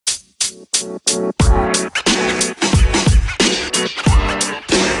Hello,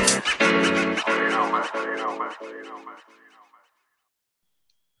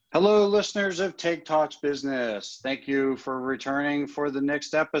 listeners of Take Talks Business. Thank you for returning for the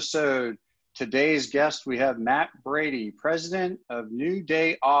next episode. Today's guest, we have Matt Brady, president of New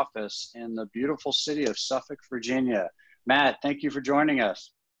Day Office in the beautiful city of Suffolk, Virginia. Matt, thank you for joining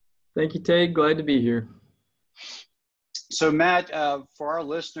us. Thank you, Tate. Glad to be here. So Matt, for our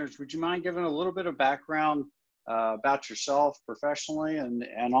listeners, would you mind giving a little bit of background about yourself professionally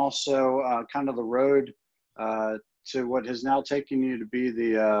and also kind of the road to what has now taken you to be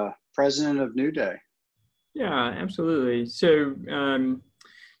the president of New Day? Yeah, absolutely. So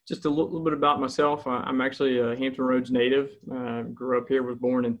just a little bit about myself. I'm actually a Hampton Roads native. Grew up here, was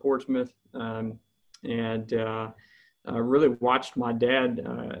born in Portsmouth, and really watched my dad,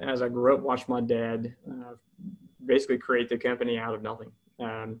 as I grew up, watched my dad basically create the company out of nothing.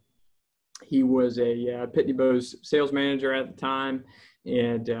 He was a Pitney Bowes sales manager at the time,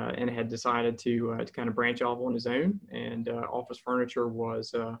 and had decided to kind of branch off on his own. And office furniture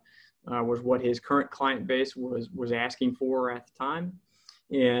was what his current client base was asking for at the time.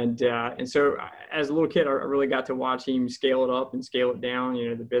 And so as a little kid, I really got to watch him scale it up and scale it down. You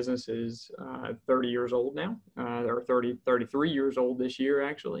know, the business is 30 years old now, or 33 years old this year,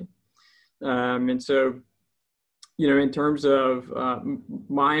 actually. And so, you know, in terms of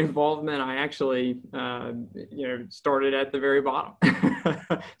my involvement, I actually, started at the very bottom.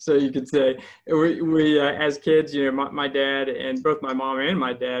 So you could say we as kids, you know, my dad and both my mom and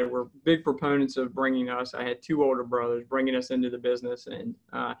my dad were big proponents of bringing us. I had two older brothers, bringing us into the business and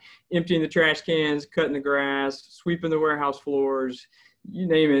emptying the trash cans, cutting the grass, sweeping the warehouse floors, you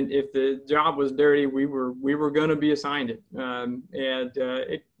name it. If the job was dirty, we were going to be assigned it.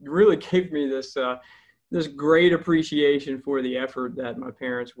 It really gave me this great appreciation for the effort that my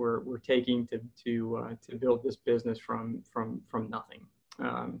parents were taking to build this business from nothing.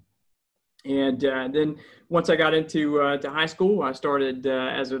 Then once I got into to high school, I started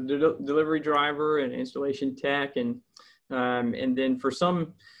as a delivery driver and installation tech, and then for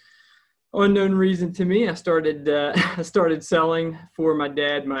some unknown reason to me, I started selling for my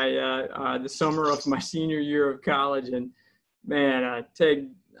dad the summer of my senior year of college, and man,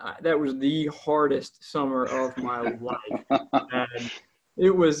 that was the hardest summer of my life.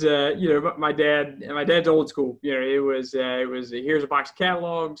 It was, my dad's old school. You know, it was here's a box of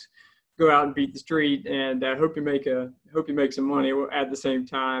catalogs, go out and beat the street, and hope you make some money at the same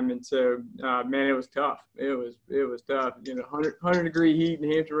time. And so, man, it was tough. It was tough. You know, 100 degree heat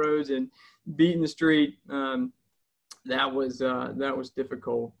in Hampton Roads and beating the street. That was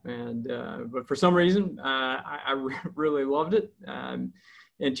difficult. And but for some reason, I really loved it.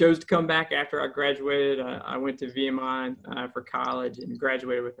 And chose to come back after I graduated. I went to VMI for college and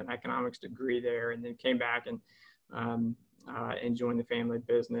graduated with an economics degree there, and then came back and joined the family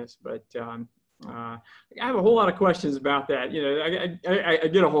business. But I have a whole lot of questions about that. You know, I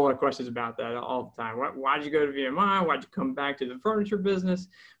get a whole lot of questions about that all the time. Why did you go to VMI? Why did you come back to the furniture business?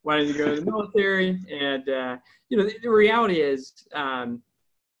 Why did you go to the military? And the reality is,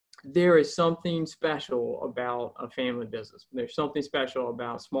 there is something special about a family business. There's something special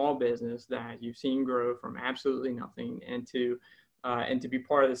about small business that you've seen grow from absolutely nothing and to be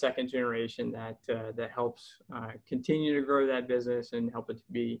part of the second generation that helps continue to grow that business and help it to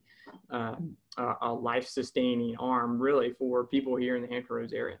be a life-sustaining arm, really, for people here in the Hampton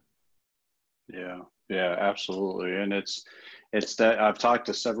Roads area. Yeah, absolutely. And it's that I've talked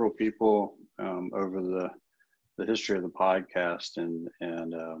to several people over the history of the podcast, and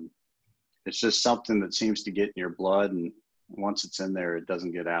it's just something that seems to get in your blood, and once it's in there, it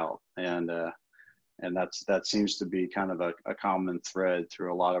doesn't get out. And that seems to be kind of a common thread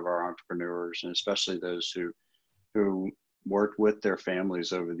through a lot of our entrepreneurs, and especially those who worked with their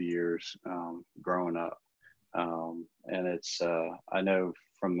families over the years growing up. And it's I know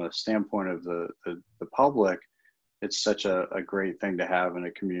from the standpoint of the public, it's such a great thing to have in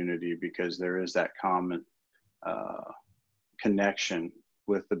a community, because there is that common connection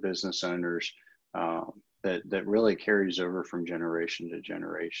with the business owners that really carries over from generation to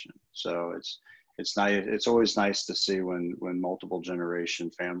generation. So it's nice. It's always nice to see when multiple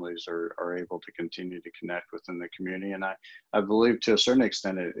generation families are able to continue to connect within the community. And I believe to a certain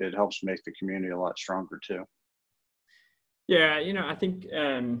extent it helps make the community a lot stronger too. Yeah, I think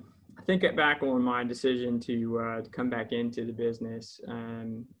back on my decision to come back into the business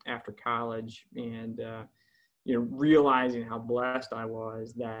after college, and realizing how blessed I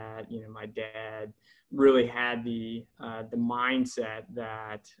was that my dad really had the mindset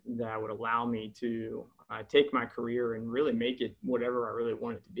that would allow me to take my career and really make it whatever I really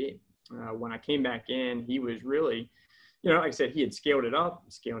wanted it to be. When I came back in, he was really, like I said, he had scaled it up,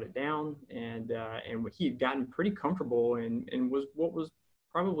 scaled it down, and he had gotten pretty comfortable and was what was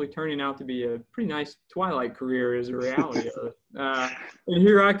probably turning out to be a pretty nice twilight career as a reality of it. And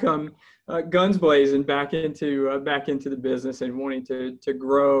here I come, guns blazing back into the business and wanting to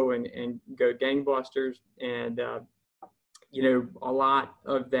grow and go gangbusters. And a lot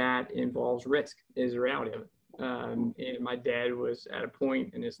of that involves risk is the reality of it. And my dad was at a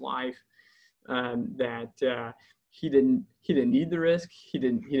point in his life that he didn't need the risk. He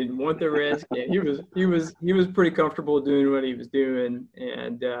didn't want the risk. And he was pretty comfortable doing what he was doing.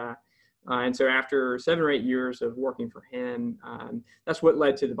 And so after 7 or 8 years of working for him, that's what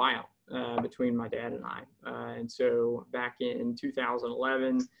led to the buyout between my dad and I. And so back in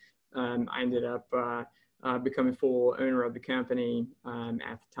 2011, I ended up becoming full owner of the company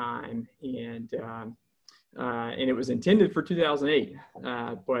at the time, and it was intended for 2008,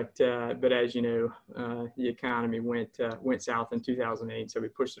 but as you know, the economy went south in 2008, so we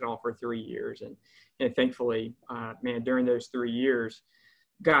pushed it off for 3 years, and thankfully, during those 3 years,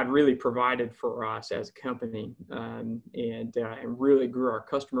 God really provided for us as a company, and really grew our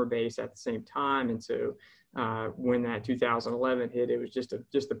customer base at the same time, and so when that 2011 hit, it was just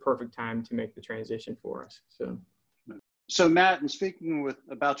the perfect time to make the transition for us. So Matt, and speaking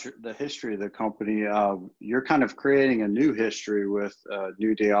about the history of the company, you're kind of creating a new history with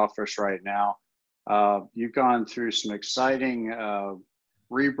New Day Office right now. You've gone through some exciting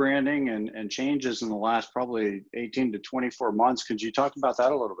rebranding and changes in the last probably 18 to 24 months. Could you talk about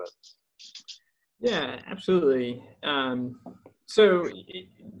that a little bit? Yeah, absolutely. So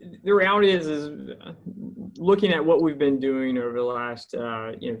the reality is looking at what we've been doing over the last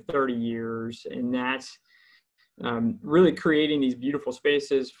 30 years, and that's really creating these beautiful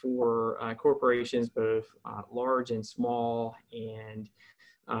spaces for corporations, both large and small, and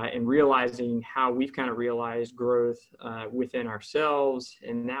realizing how we've kind of realized growth within ourselves,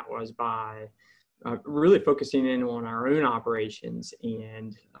 and that was by really focusing in on our own operations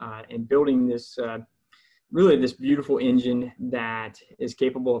and building this really this beautiful engine that is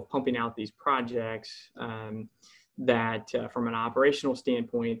capable of pumping out these projects that from an operational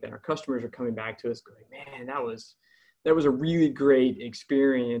standpoint, that our customers are coming back to us going, man, that was a really great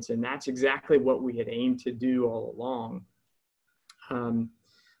experience. And that's exactly what we had aimed to do all along.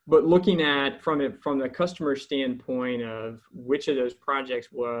 But looking at from the customer standpoint of which of those projects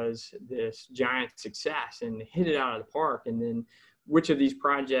was this giant success and hit it out of the park, and then which of these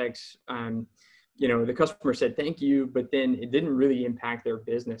projects, the customer said thank you, but then it didn't really impact their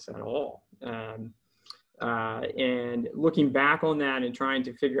business at all. And looking back on that and trying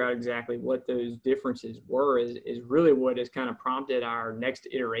to figure out exactly what those differences were is really what has kind of prompted our next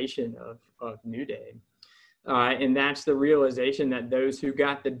iteration of New Day. And that's the realization that those who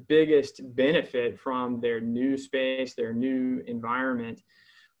got the biggest benefit from their new space, their new environment,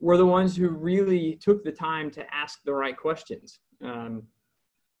 were the ones who really took the time to ask the right questions.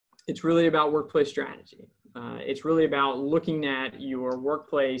 It's really about workplace strategy. It's really about looking at your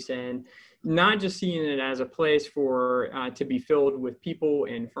workplace and not just seeing it as a place for to be filled with people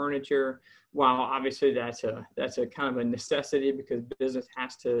and furniture. While obviously that's a kind of a necessity because business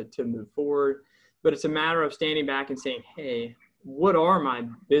has to move forward, but it's a matter of standing back and saying, hey, what are my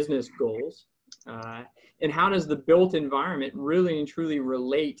business goals? And how does the built environment really and truly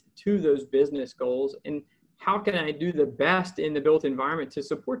relate to those business goals? And how can I do the best in the built environment to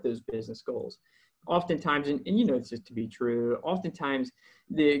support those business goals? Oftentimes, and you know this is to be true, oftentimes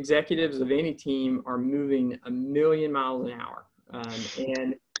the executives of any team are moving 1,000,000 miles an hour.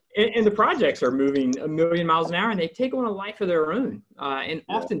 And the projects are moving 1,000,000 miles an hour, and they take on a life of their own. And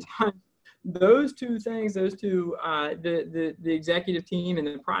oftentimes, those two things, the executive team and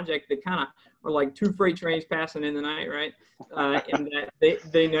the project, they kind of are like two freight trains passing in the night, right? And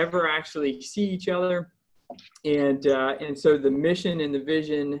that they never actually see each other. And so the mission and the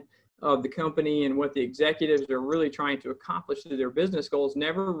vision of the company and what the executives are really trying to accomplish through their business goals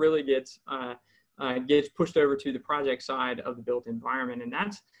never really gets pushed over to the project side of the built environment. And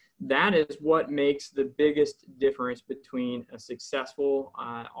that is what makes the biggest difference between a successful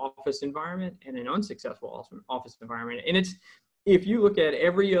office environment and an unsuccessful office environment. And if you look at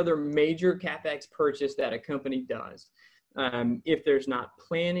every other major CapEx purchase that a company does, if there's not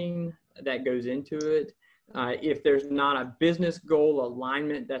planning that goes into it, if there's not a business goal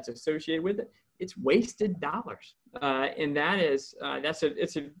alignment that's associated with it, it's wasted dollars. And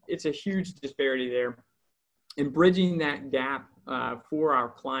it's a huge disparity there. And bridging that gap for our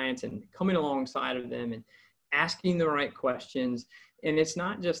clients and coming alongside of them and asking the right questions And it's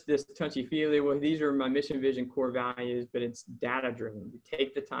not just this touchy-feely, well, these are my mission, vision, core values, but it's data-driven. We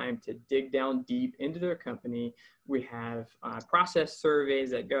take the time to dig down deep into their company. We have process surveys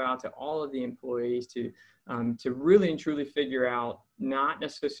that go out to all of the employees to really and truly figure out not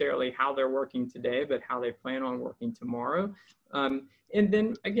necessarily how they're working today, but how they plan on working tomorrow. And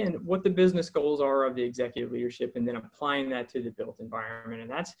then again, what the business goals are of the executive leadership, and then applying that to the built environment. And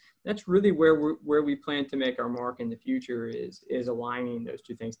that's really where we plan to make our mark in the future, is aligning those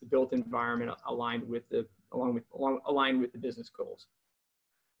two things: the built environment aligned with the business goals.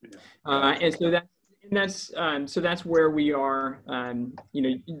 Yeah. And so that's where we are.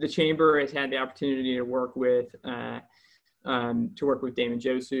 The chamber has had the opportunity to work with Damon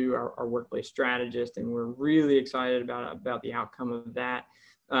Josu, our workplace strategist, and we're really excited about the outcome of that.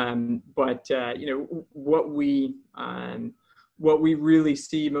 What we really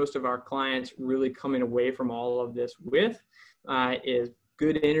see most of our clients really coming away from all of this with is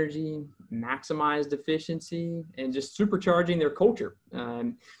good energy, maximized efficiency, and just supercharging their culture.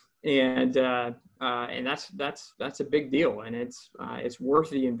 And that's a big deal, and it's worth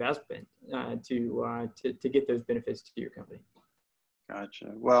the investment to get those benefits to your company.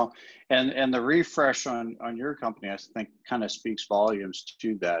 Gotcha. Well, and the refresh on your company, I think, kind of speaks volumes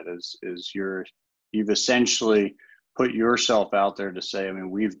to that. Is you've essentially put yourself out there to say, I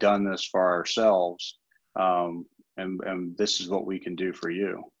mean, we've done this for ourselves, and this is what we can do for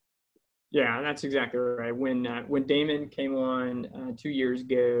you. Yeah, that's exactly right. When Damon came on 2 years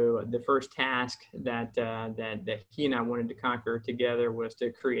ago, the first task that he and I wanted to conquer together was to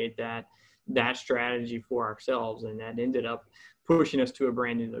create that strategy for ourselves, and that ended up pushing us to a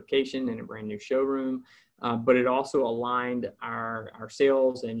brand new location and a brand new showroom. But it also aligned our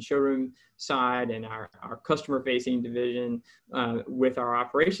sales and showroom side and our customer-facing division with our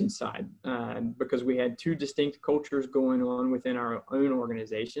operations side, because we had two distinct cultures going on within our own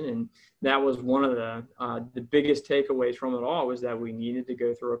organization. And that was one of the biggest takeaways from it all, was that we needed to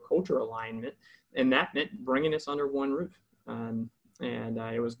go through a culture alignment, and that meant bringing us under one roof. And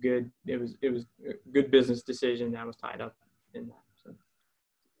it was good. It was a good business decision that was tied up in that. So.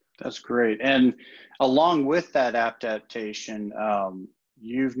 That's great. And along with that adaptation,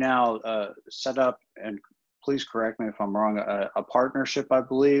 you've now set up, and please correct me if I'm wrong, a partnership, I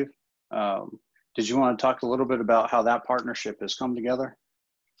believe. Did you want to talk a little bit about how that partnership has come together?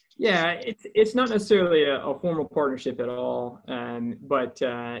 Yeah, it's not necessarily a formal partnership at all, but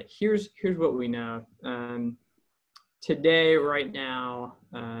here's what we know. Today, right now,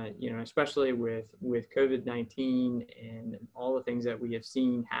 especially with COVID-19 and all the things that we have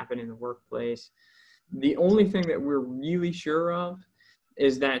seen happen in the workplace, the only thing that we're really sure of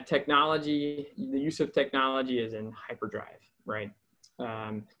is that the use of technology is in hyperdrive, right?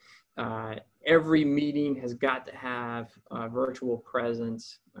 Every meeting has got to have a virtual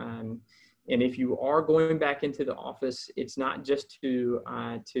presence. And if you are going back into the office, it's not just to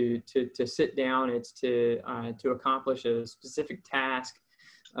sit down; it's to accomplish a specific task.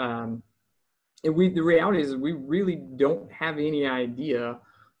 And the reality is, we really don't have any idea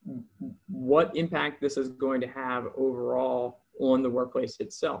what impact this is going to have overall on the workplace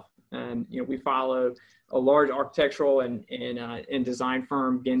itself. And we follow a large architectural and design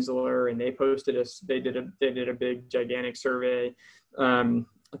firm, Gensler, and they did a big gigantic survey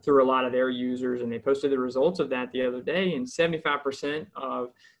through a lot of their users, and they posted the results of that the other day, and 75%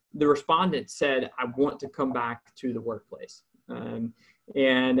 of the respondents said, I want to come back to the workplace. And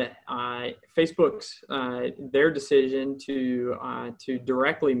Facebook's their decision to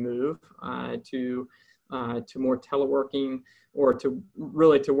directly move to more teleworking, or to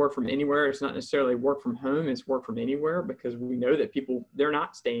work from anywhere. It's not necessarily work from home, it's work from anywhere, because we know that people, they're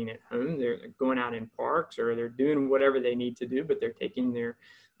not staying at home, they're going out in parks, or they're doing whatever they need to do, but they're taking their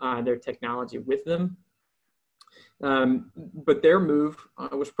technology with them. But their move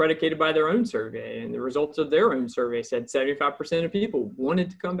was predicated by their own survey, and the results of their own survey said 75% of people wanted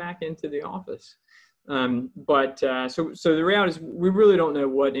to come back into the office. So the reality is, we really don't know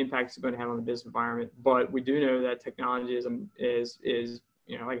what impact it's going to have on the business environment, but we do know that technology is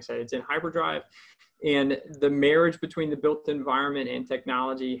like I said, it's in hyperdrive, and the marriage between the built environment and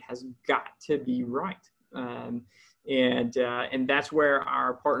technology has got to be right. And that's where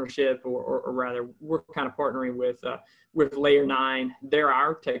our partnership, or rather, we're kind of partnering with Layer 9. They're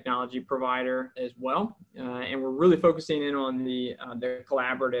our technology provider as well, and we're really focusing in on the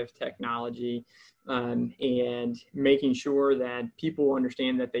collaborative technology, and making sure that people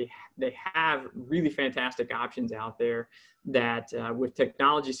understand that they have really fantastic options out there, that with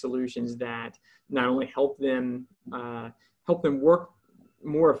technology solutions that not only help them work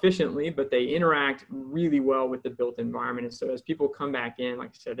more efficiently, but they interact really well with the built environment. And so as people come back in, like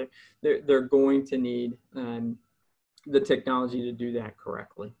I said, they're going to need the technology to do that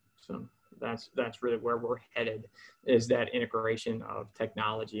correctly. So that's really where we're headed, is that integration of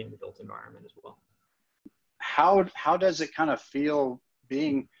technology in the built environment as well. How does it kind of feel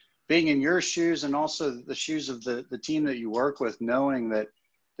being in your shoes and also the shoes of the team that you work with, knowing that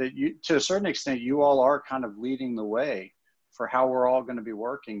you, to a certain extent, you all are kind of leading the way for how we're all going to be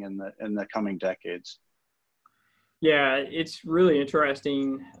working in the coming decades? Yeah, it's really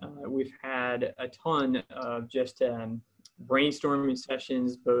interesting. We've had a ton of just brainstorming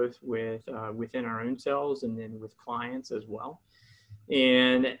sessions, both with within our own selves and then with clients as well.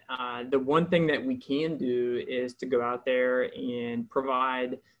 And the one thing that we can do is to go out there and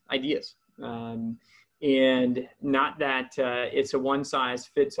provide ideas. And not that it's a one size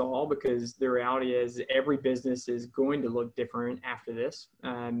fits all, because the reality is every business is going to look different after this.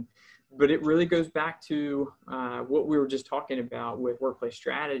 But it really goes back to what we were just talking about with workplace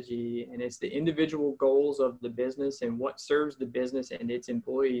strategy, and it's the individual goals of the business and what serves the business and its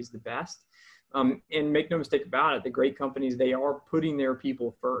employees the best. And make no mistake about it, the great companies, they are putting their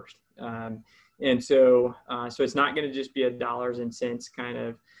people first. And so it's not going to just be a dollars and cents kind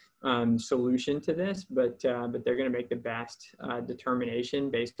of solution to this, but they're going to make the best determination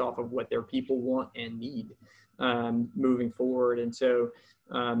based off of what their people want and need moving forward. And so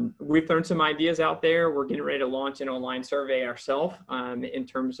we've thrown some ideas out there. We're getting ready to launch an online survey ourselves in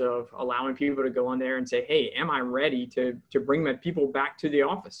terms of allowing people to go on there and say, hey, am I ready to bring my people back to the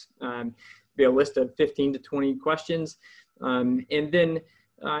office? Be a list of 15 to 20 questions. And then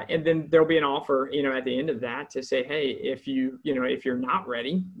there'll be an offer, at the end of that to say, hey, if you're not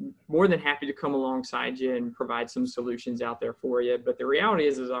ready, more than happy to come alongside you and provide some solutions out there for you. But the reality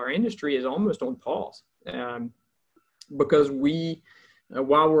is our industry is almost on pause because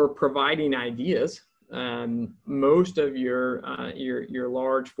while we're providing ideas, most of your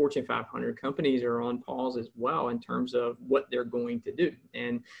large Fortune 500 companies are on pause as well in terms of what they're going to do.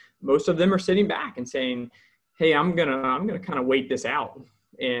 And most of them are sitting back and saying, hey, I'm gonna kind of wait this out.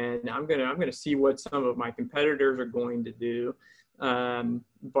 And I'm gonna see what some of my competitors are going to do,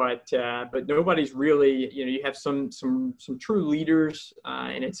 but nobody's really, you have some true leaders,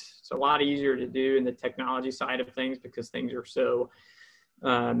 and it's a lot easier to do in the technology side of things because things are so,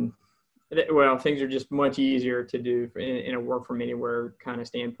 things are just much easier to do in a work from anywhere kind of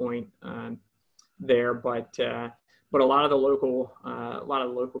standpoint there, but a lot of the local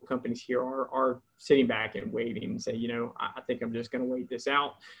companies here are sitting back and waiting and say, I think I'm just going to wait this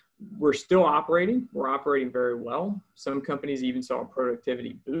out. We're still operating. We're operating very well. Some companies even saw a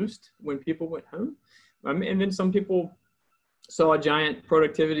productivity boost when people went home. And then some people saw a giant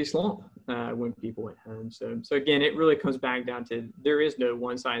productivity slump when people went home. So again, it really comes back down to there is no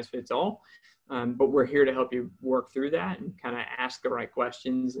one size fits all, but we're here to help you work through that and kind of ask the right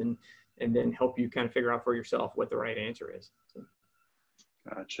questions and then help you kind of figure out for yourself what the right answer is. So.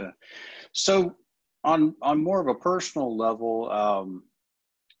 Gotcha. So on more of a personal level,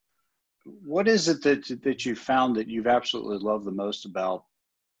 what is it that you found that you've absolutely loved the most about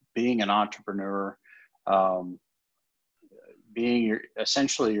being an entrepreneur, being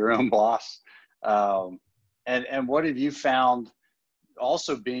essentially your own boss? And what have you found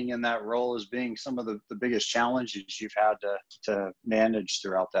also being in that role as being some of the biggest challenges you've had to manage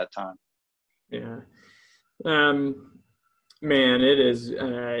throughout that time? Yeah. Man, it is,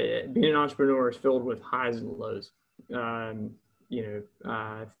 being an entrepreneur is filled with highs and lows.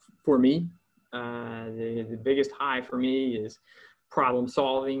 For me, the biggest high for me is problem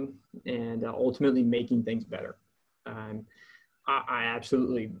solving and ultimately making things better. I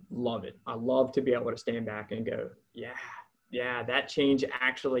absolutely love it. I love to be able to stand back and go, yeah, that change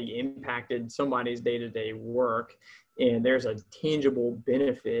actually impacted somebody's day-to-day work. And there's a tangible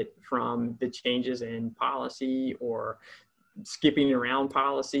benefit from the changes in policy or skipping around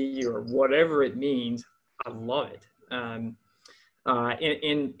policy or whatever it means. I love it. And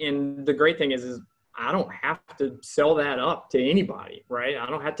the great thing is I don't have to sell that up to anybody, right? I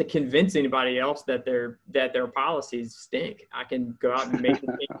don't have to convince anybody else that their policies stink. I can go out and make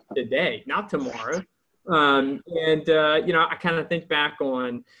them today, not tomorrow. I kind of think back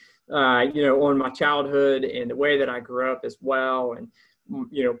on my childhood and the way that I grew up as well. And,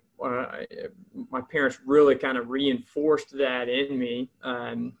 my parents really kind of reinforced that in me.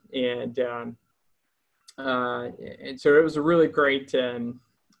 And so it was a really great,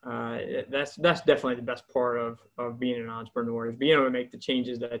 that's definitely the best part of being an entrepreneur, is being able to make the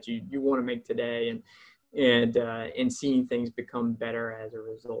changes that you want to make today and seeing things become better as a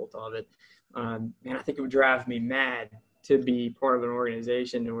result of it. And I think it would drive me mad to be part of an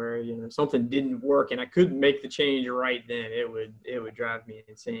organization where, something didn't work and I couldn't make the change right then, it would drive me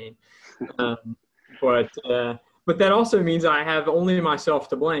insane. But that also means I have only myself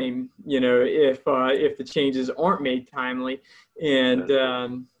to blame, if the changes aren't made timely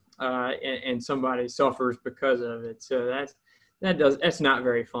and somebody suffers because of it. So that's not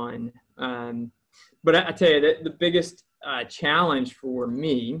very fun. But I tell you that the biggest challenge for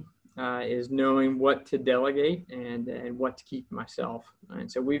me is knowing what to delegate and what to keep myself.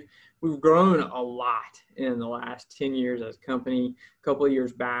 And so we've grown a lot in the last 10 years as a company. A couple of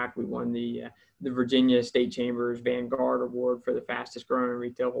years back, we won the Virginia State Chamber's Vanguard Award for the fastest growing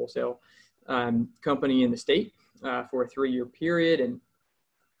retail wholesale company in the state for a 3-year period.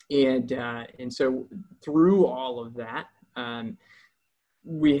 And so through all of that,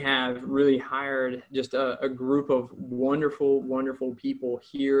 we have really hired just a group of wonderful, wonderful people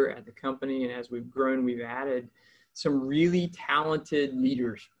here at the company. And as we've grown, we've added some really talented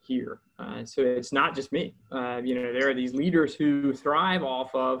leaders here. So it's not just me. There are these leaders who thrive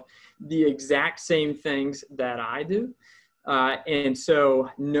off of the exact same things that I do. And so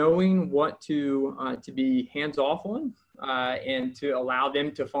knowing what to be hands off on and to allow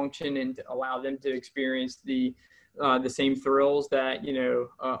them to function and to allow them to experience the same thrills that,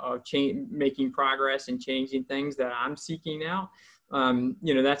 of making progress and changing things that I'm seeking out.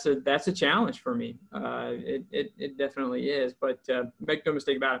 That's a challenge for me. It definitely is, but make no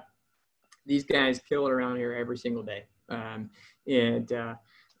mistake about it. These guys kill it around here every single day. And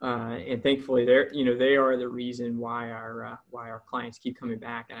thankfully they are the reason why our clients keep coming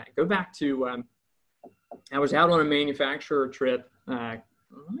back. And I go back to, I was out on a manufacturer trip, I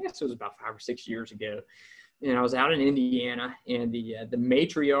guess it was about 5 or 6 years ago. And I was out in Indiana, and the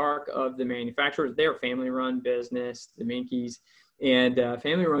matriarch of the manufacturer, they're a family-run business, the Minkies, and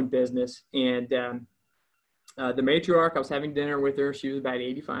family-run business. And the matriarch, I was having dinner with her. She was about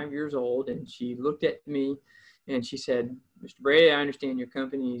 85 years old, and she looked at me, and she said, "Mr. Brady, I understand your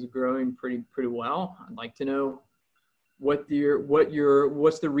company is growing pretty well. I'd like to know what's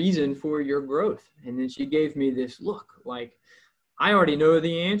the reason for your growth." And then she gave me this look, like, I already know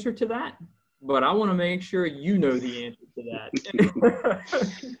the answer to that, but I want to make sure you know the answer to that.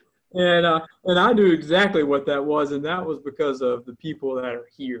 And I knew exactly what that was, and that was because of the people that are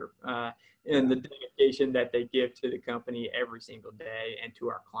here and the dedication that they give to the company every single day and to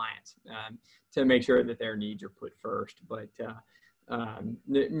our clients to make sure that their needs are put first. But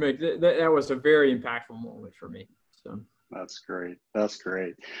that was a very impactful moment for me. So. That's great. That's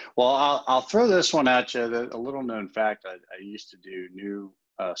great. Well, I'll throw this one at you. A little known fact, I used to do new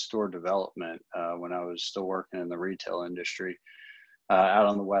store development when I was still working in the retail industry out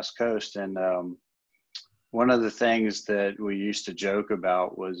on the West Coast. And one of the things that we used to joke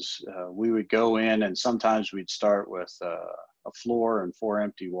about was we would go in, and sometimes we'd start with a floor and 4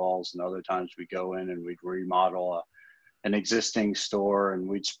 empty walls, and other times we'd go in and we'd remodel an existing store and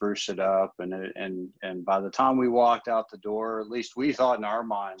we'd spruce it up. And by the time we walked out the door, at least we thought in our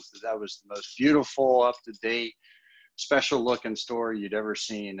minds that was the most beautiful, up to date, special looking store you'd ever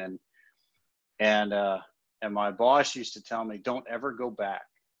seen. And my boss used to tell me, don't ever go back.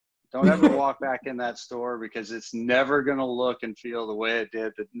 Don't ever walk back in that store, because it's never going to look and feel the way it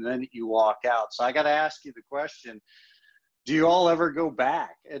did the minute you walk out. So I got to ask you the question, do you all ever go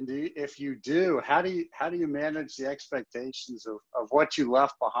back? And if you do, how do you manage the expectations of what you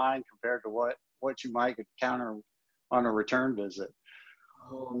left behind compared to what you might encounter on a return visit?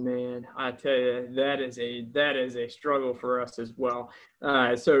 Oh man, I tell you, that is a struggle for us as well.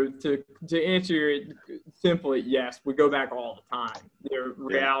 So to answer it simply, yes, we go back all the time. The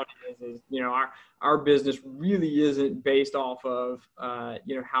reality is our business really isn't based off of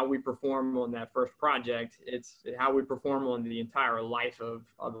how we perform on that first project. It's how we perform on the entire life of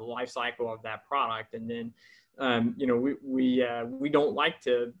the life cycle of that product. And then we don't like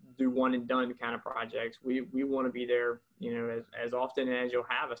to do one and done kind of projects. We want to be there, as often as you'll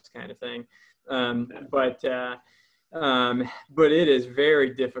have us, kind of thing. But it is very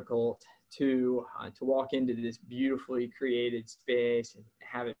difficult to walk into this beautifully created space and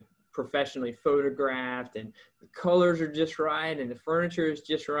have it professionally photographed, and the colors are just right and the furniture is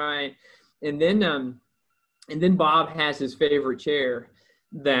just right. And then Bob has his favorite chair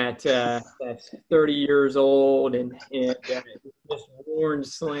that's 30 years old and just worn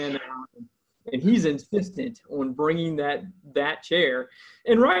slant out, and he's insistent on bringing that chair,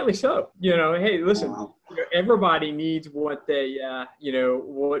 and rightly so. Hey, listen, everybody needs what they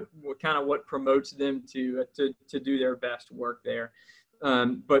what promotes them to do their best work there.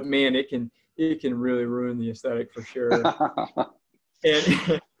 But man, it can really ruin the aesthetic for sure.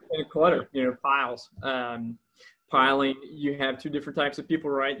 and clutter, piling, you have two different types of people,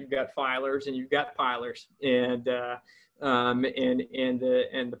 right? You've got filers and you've got pilers, and the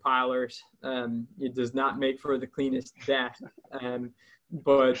pilers, it does not make for the cleanest desk.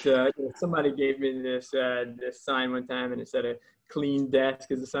 But somebody gave me this sign one time, and it said, "A clean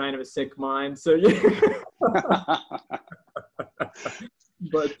desk is a sign of a sick mind." So yeah.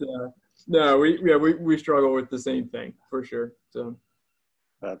 But no, we struggle with the same thing for sure. So.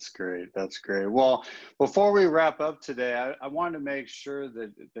 That's great. That's great. Well, before we wrap up today, I wanted to make sure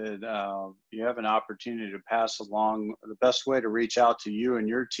that you have an opportunity to pass along the best way to reach out to you and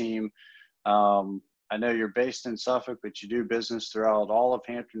your team. I know you're based in Suffolk, but you do business throughout all of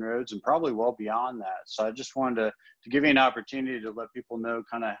Hampton Roads and probably well beyond that. So I just wanted to give you an opportunity to let people know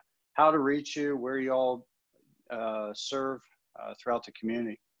kind of how to reach you, where you all serve throughout the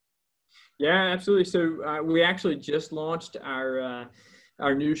community. Yeah, absolutely. So we actually just launched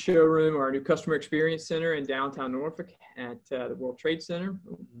our new showroom, our new customer experience center in downtown Norfolk at the World Trade Center.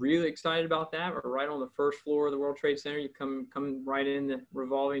 We're really excited about that. We're right on the first floor of the World Trade Center. You come right in the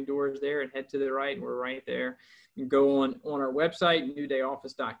revolving doors there and head to the right, and we're right there. You can go on our website,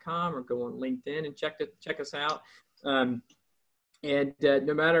 newdayoffice.com, or go on LinkedIn and check us out. And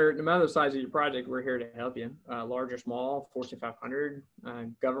no matter the size of your project, we're here to help you. Large or small, Fortune 500,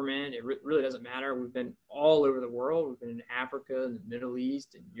 government, it really doesn't matter. We've been all over the world. We've been in Africa, and the Middle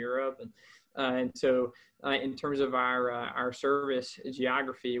East, and Europe, and so in terms of our service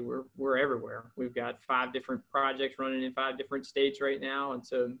geography, we're everywhere. We've got 5 different projects running in 5 different states right now, and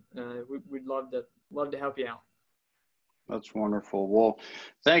so we'd love to help you out. That's wonderful. Well,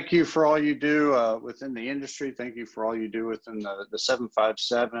 thank you for all you do within the industry. Thank you for all you do within the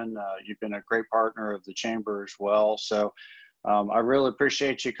 757. You've been a great partner of the Chamber as well. So I really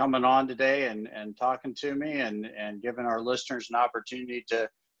appreciate you coming on today and talking to me and giving our listeners an opportunity to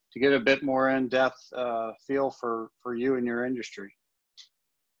get a bit more in-depth feel for you and your industry.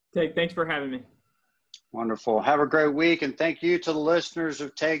 Thanks for having me. Wonderful. Have a great week. And thank you to the listeners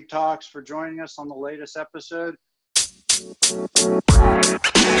of TAG Talks for joining us on the latest episode. You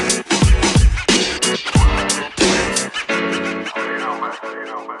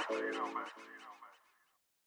know, man.